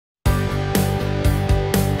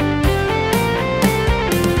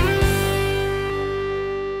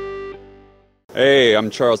Hey,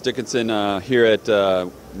 I'm Charles Dickinson here at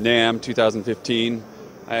NAMM 2015.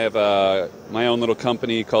 I have my own little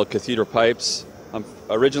company called Cathedral Pipes. I'm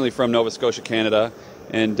originally from Nova Scotia, Canada,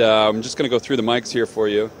 and I'm just going to go through the mics here for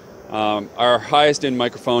you. Our highest end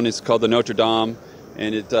microphone is called the Notre Dame,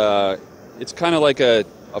 and it's kind of like a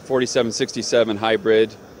 4767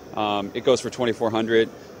 hybrid. It goes for $2,400.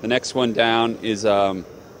 The next one down is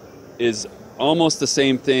almost the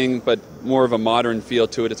same thing, but more of a modern feel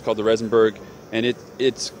to it. It's called the Resenberg, and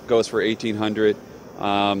it goes for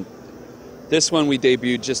 $1,800. This one we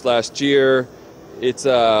debuted just last year. It's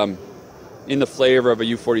in the flavor of a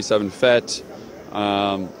U47 FET.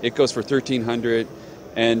 It goes for $1,300.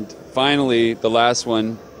 And finally, the last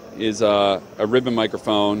one is a ribbon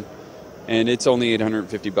microphone, and it's only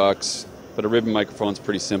 $850. But a ribbon microphone is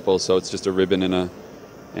pretty simple, so it's just a ribbon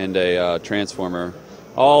and a transformer.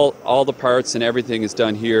 All the parts and everything is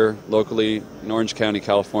done here locally in Orange County,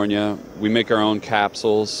 California. We make our own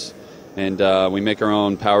capsules, and we make our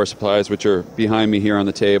own power supplies, which are behind me here on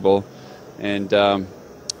the table. And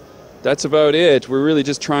that's about it. We're really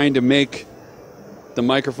just trying to make the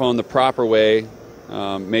microphone the proper way,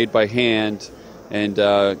 made by hand, and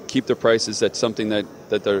keep the prices at something that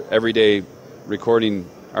the everyday recording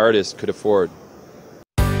artist could afford.